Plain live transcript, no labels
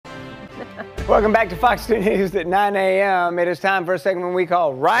Welcome back to Fox 2 News at 9 a.m. It is time for a segment we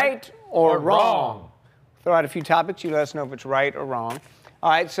call Right or Wrong. Throw out a few topics. You let us know if it's right or wrong. All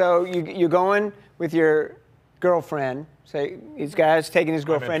right, so you're going with your girlfriend. Say, this guy's taking his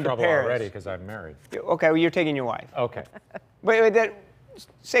girlfriend to Paris. I'm in trouble already because I'm married. Okay, well, you're taking your wife. Okay. Wait,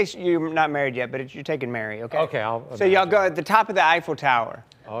 say you're not married yet, but you're taking Mary, okay? Okay, So y'all go at the top of the Eiffel Tower.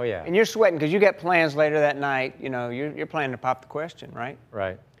 Oh, yeah. And you're sweating because you got plans later that night. You know, you're planning to pop the question, right?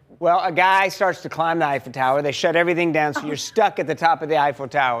 Right. Well, a guy starts to climb the Eiffel Tower. They shut everything down, so you're stuck at the top of the Eiffel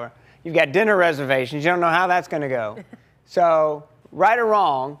Tower. You've got dinner reservations. You don't know how that's going to go. So, right or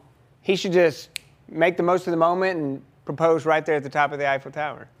wrong, he should just make the most of the moment and propose right there at the top of the Eiffel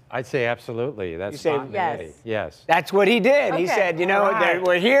Tower. I'd say absolutely. That's yes. Yes. That's what he did. Okay. He said, you know,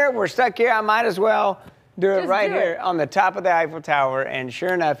 we're here, we're stuck here. I might as well do it right here on the top of the Eiffel Tower. And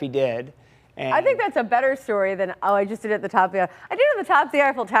sure enough, he did. And I think that's a better story than, oh, I just did it at the top of the, I did it at the top of the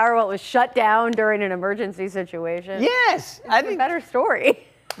Eiffel Tower while it was shut down during an emergency situation. Yes. I think a better story.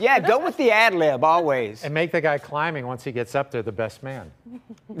 Yeah, go with the ad lib always. And make the guy climbing once he gets up there the best man.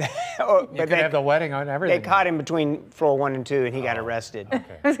 But you could have the wedding on everything. They caught him between floor 1 and 2, and he got arrested. Okay.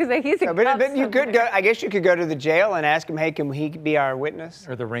 I was going to say, he's a But you could go. I guess you could go to the jail and ask him, hey, can he be our witness?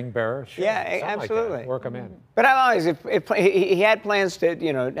 Or the ring bearer. Sure. Yeah, Something absolutely. Like that. Work him in. But I'm always, if he had plans to,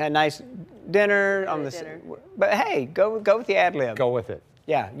 you know, a nice dinner on the. Dinner. But hey, go with the ad lib. Go with it.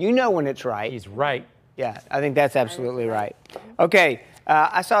 Yeah, you know when it's right. He's right. Yeah, I think that's absolutely right. Okay,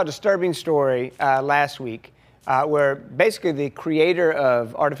 I saw a disturbing story last week where basically the creator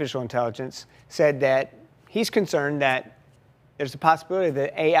of artificial intelligence said that he's concerned that there's a possibility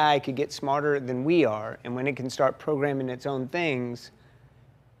that AI could get smarter than we are, and when it can start programming its own things,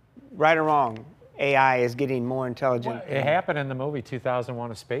 right or wrong, AI is getting more intelligent. Well, it happened in the movie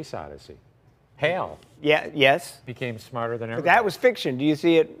 2001: A Space Odyssey. HAL. Yeah. Yes. Became smarter than everybody. But that was fiction. Do you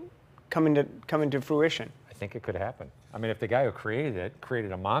see it coming to fruition? I think it could happen. I mean, if the guy who created it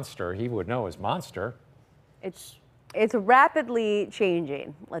created a monster, he would know his monster. It's rapidly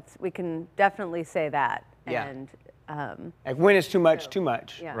changing. We can definitely say that. Yeah. And Like when is too much, too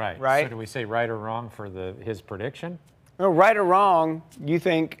much. Yeah. Right. Right. So do we say right or wrong for his prediction? No, right or wrong, you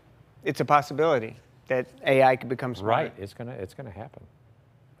think it's a possibility that AI could become smarter? Right. It's gonna happen.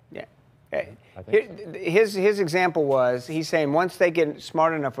 Yeah. I think His example was, he's saying once they get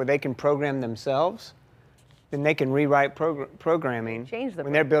smart enough where they can program themselves, then they can rewrite programming. Change the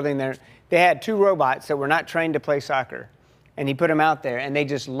when they're building they had 2 robots that were not trained to play soccer, and he put them out there, and they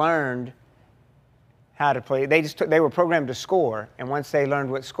just learned how to play. They were programmed to score, and once they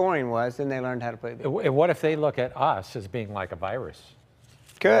learned what scoring was, then they learned how to play. And what if they look at us as being like a virus?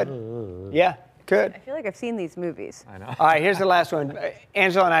 Could. Yeah, could. I feel like I've seen these movies. I know. All right, here's the last one.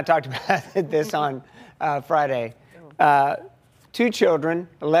 Angela and I talked about this on Friday. 2 children,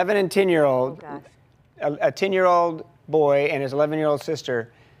 11 and 10-year-old. Oh, gosh. A 10-year-old boy and his 11-year-old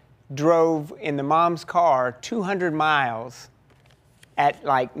sister drove in the mom's car 200 miles at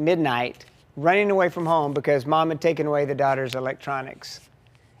like midnight, running away from home because mom had taken away the daughter's electronics.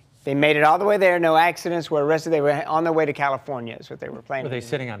 They made it all the way there, no accidents, were arrested. They were on their way to California is what they were planning. Were they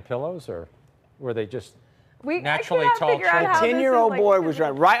sitting on pillows, or were they just I naturally cannot tall figure out children? how The this is 10-year-old like- boy was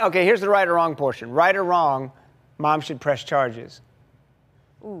right. Okay, here's the right or wrong portion. Right or wrong, mom should press charges.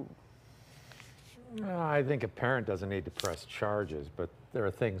 Ooh. I think a parent doesn't need to press charges, but there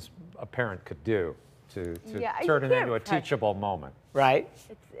are things a parent could do to Yeah, you turn it can't into a press- teachable moment. Right?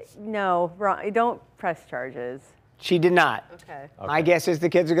 No, wrong. Don't press charges. She did not. Okay. My guess is the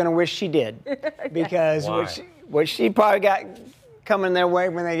kids are going to wish she did, because Why? what she probably got coming their way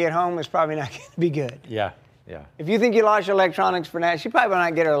when they get home is probably not going to be good. Yeah, yeah. If you think you lost your electronics for now, she probably will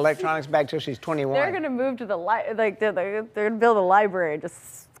not get her electronics back till she's 21. They're going to move to the they're going to build a library and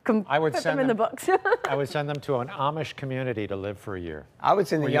just I would put send them in the books. I would send them to an Amish community to live for a year. I would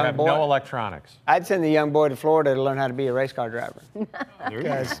send the Where you young have boy. no electronics. I'd send the young boy to Florida to learn how to be a race car driver. There you go.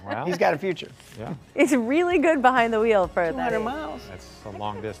 Because Well, he's got a future. yeah, He's really good behind the wheel for that. 200 age. miles. that's a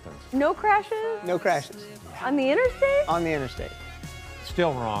long distance. No crashes No crashes on the interstate? on the interstate.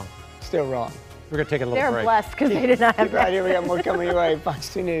 Still wrong. Still wrong. We're gonna take a little They're break. blessed because they did not have Keep right here. We got more coming your way.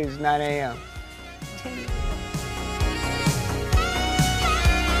 Fox 2 News, 9 a.m.